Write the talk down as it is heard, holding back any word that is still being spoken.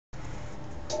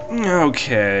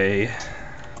Okay.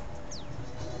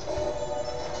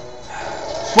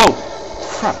 Whoa!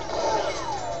 Crap.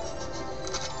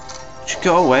 Did you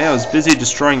go away? I was busy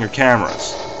destroying your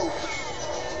cameras.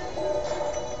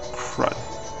 Crud.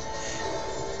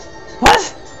 What?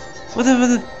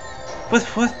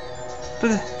 What?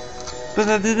 But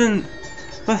I didn't.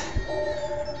 What?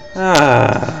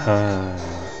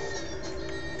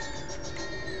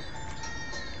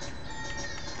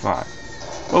 Fine.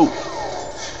 Oh!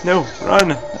 No!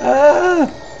 Run! Ah!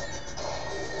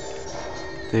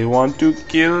 They want to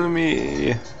kill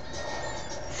me.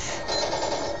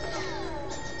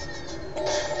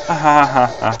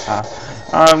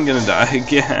 I'm gonna die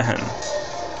again.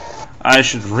 I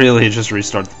should really just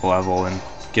restart the level and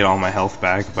get all my health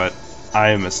back, but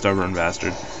I am a stubborn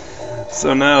bastard.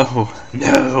 So no,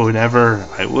 never.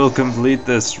 I will complete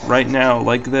this right now,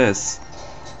 like this.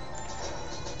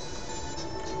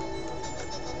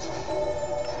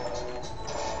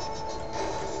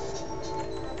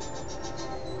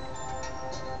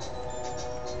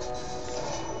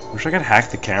 Wish I could hack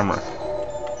the camera.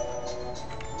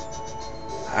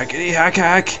 Hackety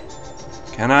hack!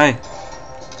 Can I?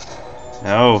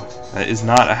 No, that is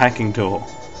not a hacking tool.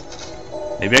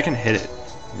 Maybe I can hit it.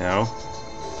 No.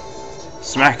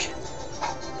 Smack!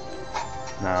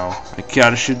 No, I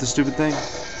gotta shoot the stupid thing.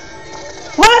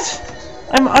 What?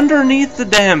 I'm underneath the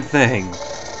damn thing!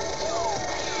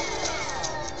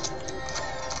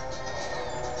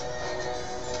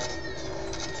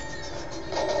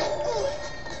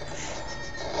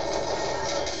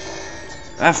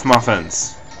 F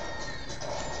muffins.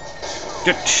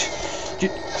 Get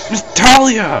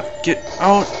Natalia! Get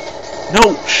out!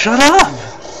 No, shut up!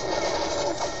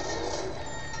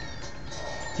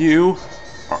 You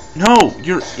are no,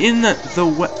 you're in the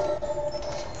way.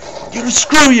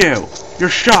 Screw you! You're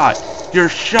shot. You're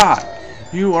shot.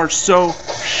 You are so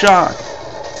shot.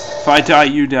 If I die,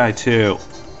 you die too.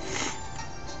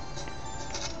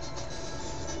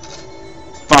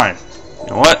 Fine. You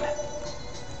know what?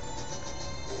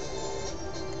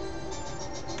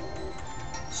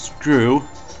 Screw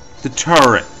the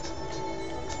turret.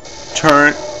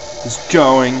 Turret is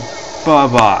going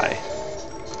bye-bye.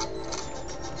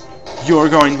 You're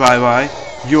going bye-bye.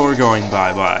 You're going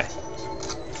bye-bye.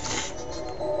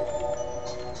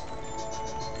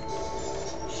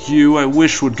 You, I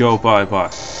wish, would go bye-bye.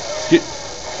 Get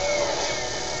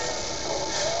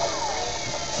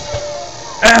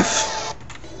F!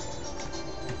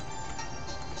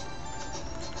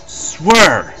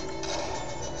 Swear!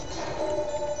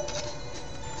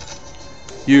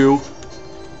 You,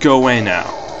 go away now.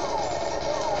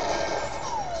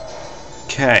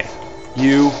 Okay.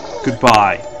 You,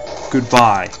 goodbye.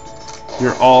 Goodbye.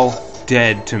 You're all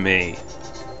dead to me.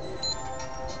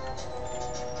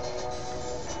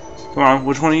 Come on,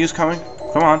 which one of you is coming?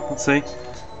 Come on, let's see.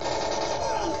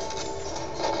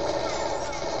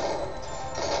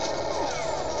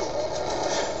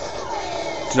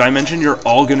 Did I mention you're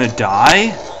all gonna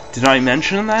die? Did I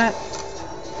mention that?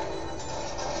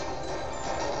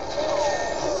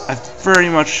 I very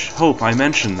much hope I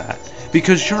mentioned that.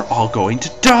 Because you're all going to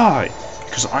die.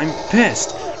 Because I'm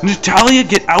pissed. Natalia,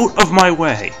 get out of my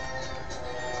way.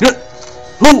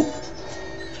 Who?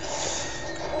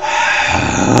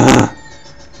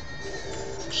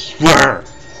 Swear.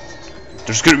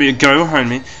 There's gonna be a guy behind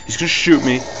me. He's gonna shoot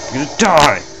me. I'm gonna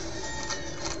die.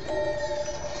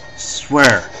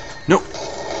 Swear. No.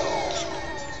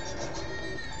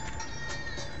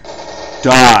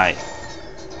 Die.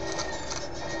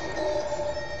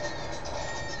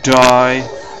 Die.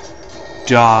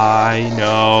 Die.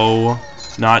 No.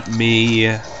 Not me.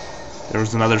 There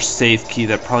was another safe key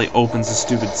that probably opens the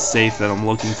stupid safe that I'm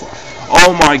looking for.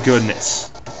 Oh my goodness.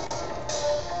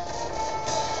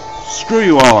 Screw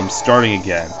you all, I'm starting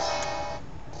again.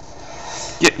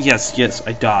 Yes,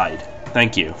 I died.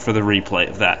 Thank you for the replay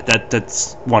of that.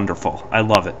 That's wonderful. I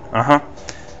love it. Uh-huh.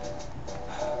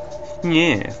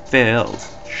 Yeah, failed.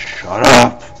 Shut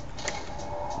up.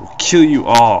 We'll kill you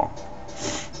all.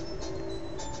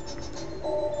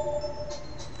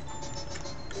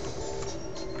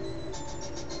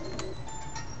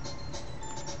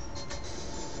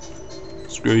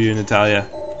 Screw you, Natalia.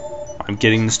 I'm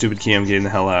getting the stupid key, I'm getting the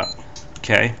hell out.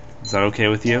 Okay? Is that okay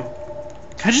with you?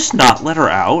 Can I just not let her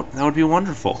out? That would be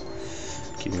wonderful.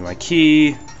 Give me my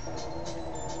key.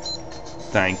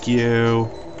 Thank you.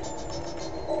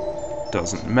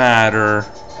 Doesn't matter.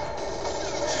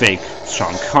 Fake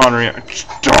Sean Connery.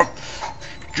 Stop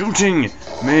shooting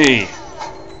me.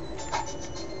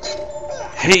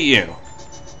 Hate you.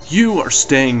 You are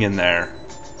staying in there.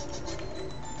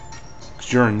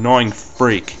 You're an annoying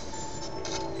freak.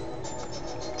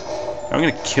 I'm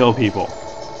gonna kill people.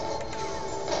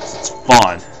 It's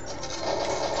fun.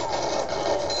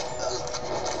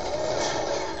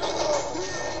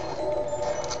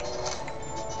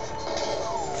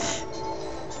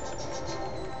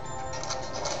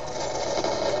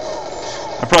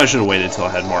 I probably should have waited till I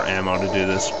had more ammo to do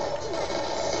this.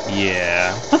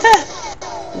 Yeah. What the?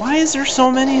 Why is there so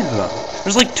many of them?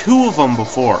 There's like 2 of them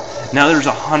before. Now there's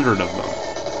 100 of them.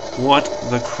 What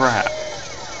the crap?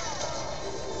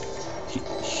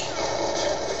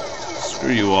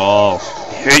 Screw you all.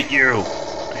 I hate you.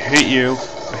 I hate you.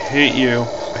 I hate you.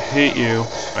 I hate you.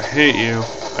 I hate you.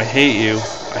 I hate you.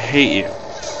 I hate you.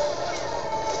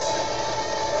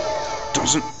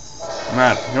 Doesn't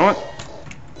matter. You know what?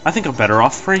 I think I'm better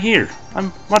off right here.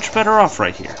 I'm much better off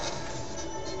right here.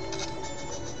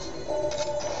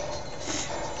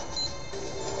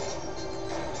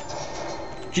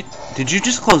 Did you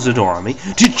just close the door on me?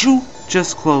 Did you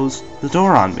just close the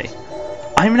door on me?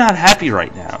 I'm not happy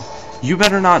right now. You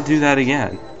better not do that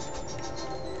again.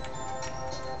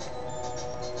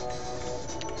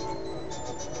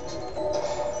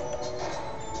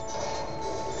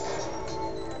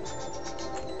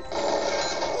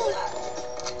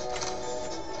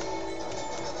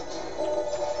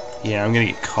 Yeah, I'm gonna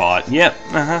get caught. Yep,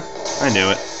 I knew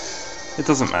it. It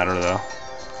doesn't matter though.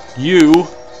 You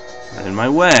are in my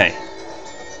way.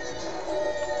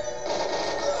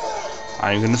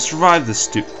 I'm gonna survive this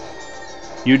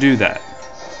You do that.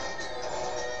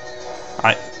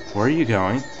 Where are you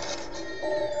going?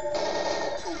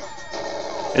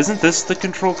 Isn't this the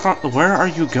control Where are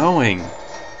you going?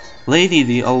 Lady,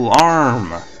 the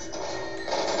alarm!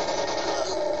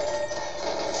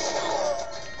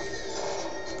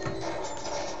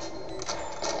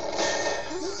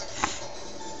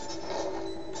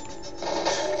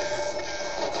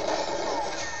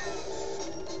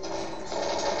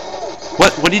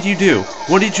 What did you do?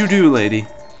 What did you do, lady?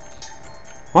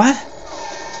 What?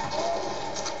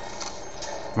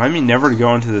 Remind me never to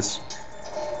go into this.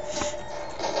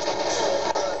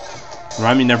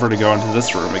 Remind me never to go into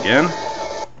this room again.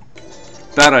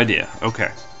 Bad idea.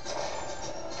 Okay.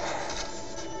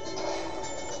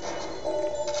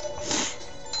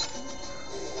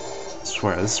 I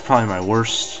swear, this is probably my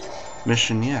worst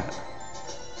mission yet.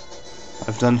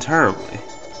 I've done terribly.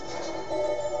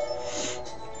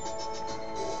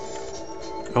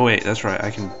 Oh wait, that's right,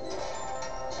 I can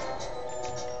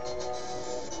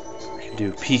do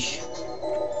a peek.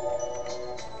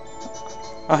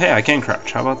 Oh hey, I can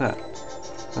crouch, how about that?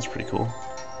 That's pretty cool.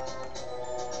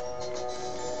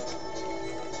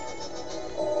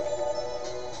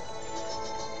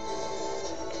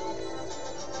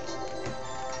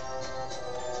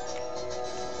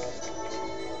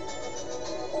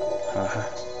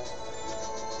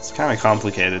 It's kind of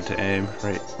complicated to aim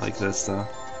right like this though.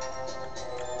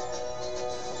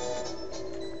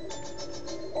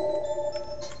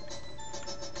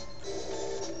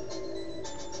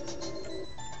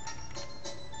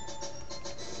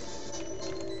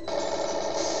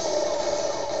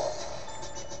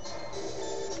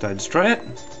 Did I destroy it?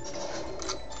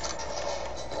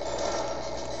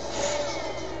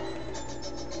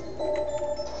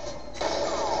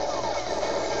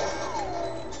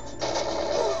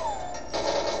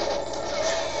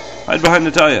 Hide behind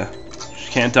Natalia.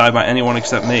 She can't die by anyone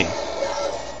except me.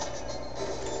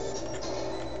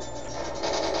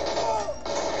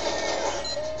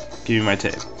 Give me my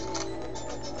tape.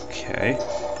 Okay.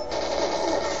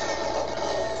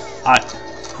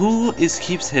 Who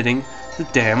keeps hitting the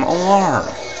damn alarm?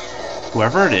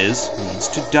 Whoever it is needs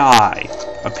to die.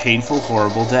 A painful,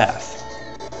 horrible death.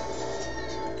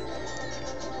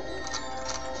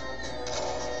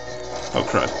 Oh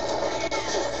crud.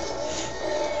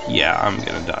 Yeah, I'm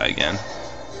gonna die again.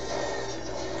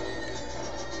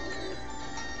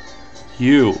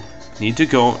 You need to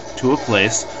go to a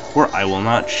place where I will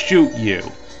not shoot you.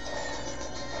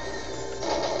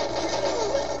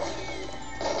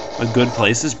 A good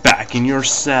place is back in your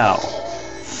cell.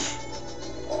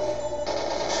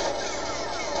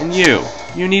 And you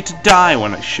need to die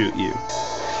when I shoot you.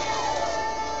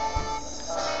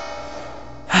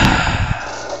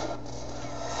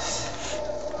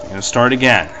 I'm gonna start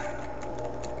again.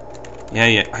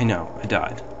 Yeah, I know, I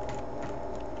died.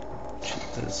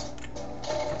 Jesus.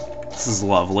 This is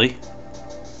lovely.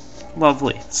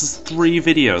 Lovely. This is 3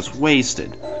 videos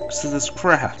wasted because of this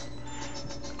crap.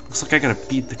 Looks like I gotta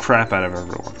beat the crap out of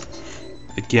everyone.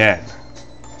 Again.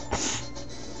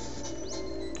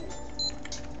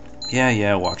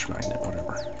 Yeah, watch magnet,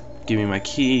 whatever. Give me my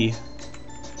key.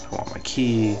 I want my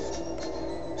key.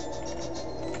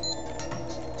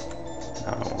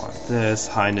 Now I want this.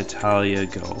 Hi, Natalia,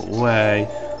 go away.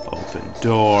 Open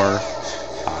door.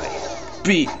 I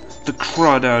beat the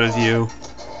crud out of you,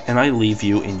 and I leave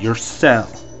you in your cell.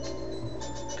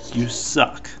 You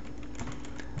suck.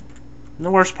 And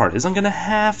the worst part is I'm gonna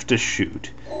have to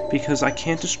shoot, because I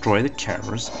can't destroy the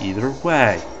cameras either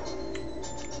way.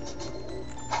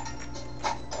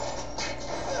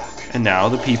 And now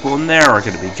the people in there are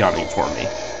gonna be gunning for me.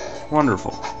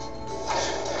 Wonderful.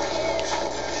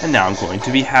 And now I'm going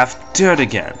to be half dead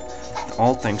again.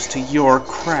 All thanks to your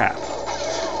crap.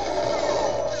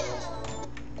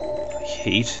 I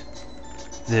hate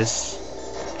this.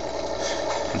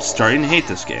 I'm starting to hate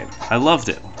this game. I loved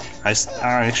it. I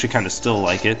actually kind of still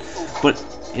like it, but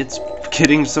it's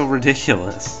getting so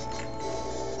ridiculous.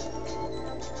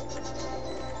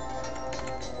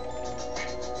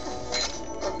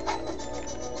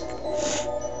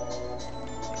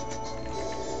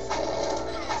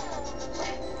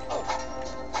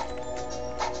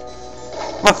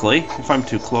 Luckily, if I'm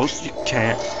too close, you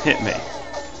can't hit me.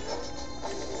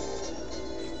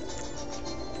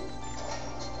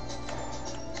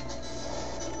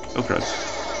 Oh crud.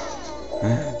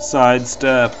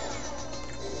 Sidestep.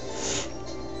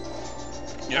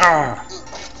 Yeah.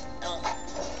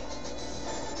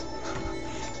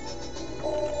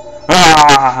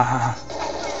 Ah.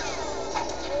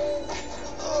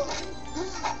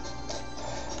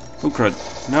 Oh crud.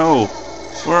 No.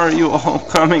 Where are you all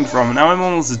coming from? Now I'm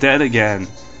almost dead again.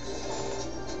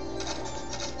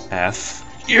 F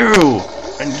you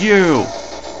and you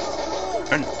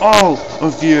and all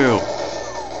of you.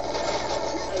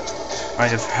 I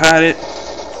have had it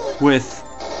with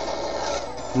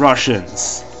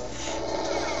Russians.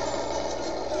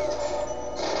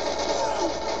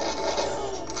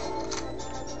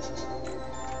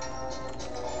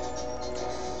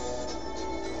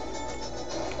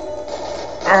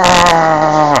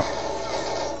 Ah!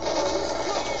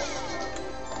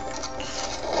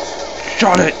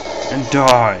 Shut it and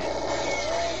die.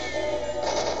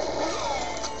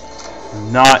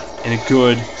 I'm not in a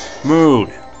good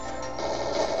mood.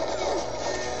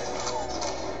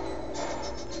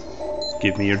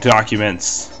 Give me your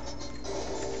documents.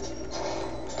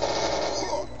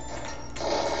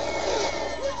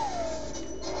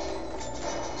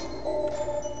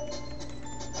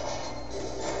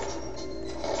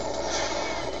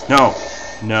 No.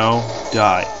 No.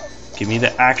 Die. Give me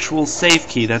the actual save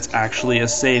key that's actually a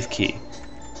save key.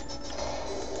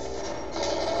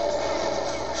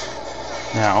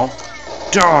 Now.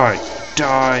 Die.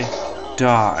 Die.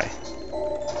 Die.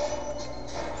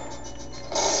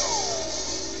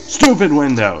 Stupid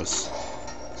Windows!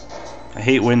 I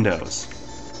hate Windows.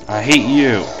 I hate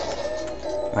you.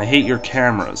 I hate your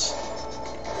cameras.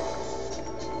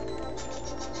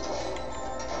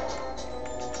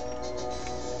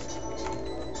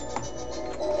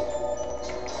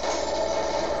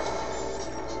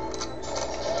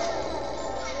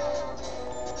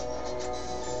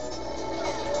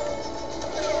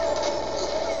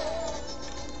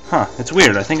 Huh, it's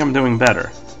weird. I think I'm doing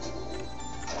better.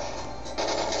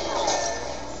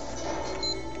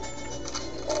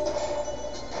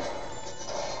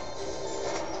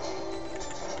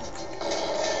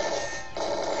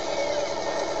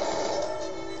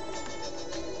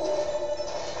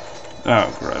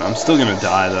 Oh, great. I'm still gonna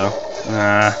die, though.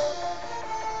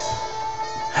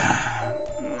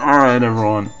 Alright,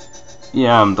 everyone.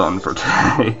 Yeah, I'm done for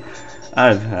today.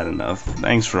 I've had enough.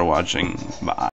 Thanks for watching. Bye.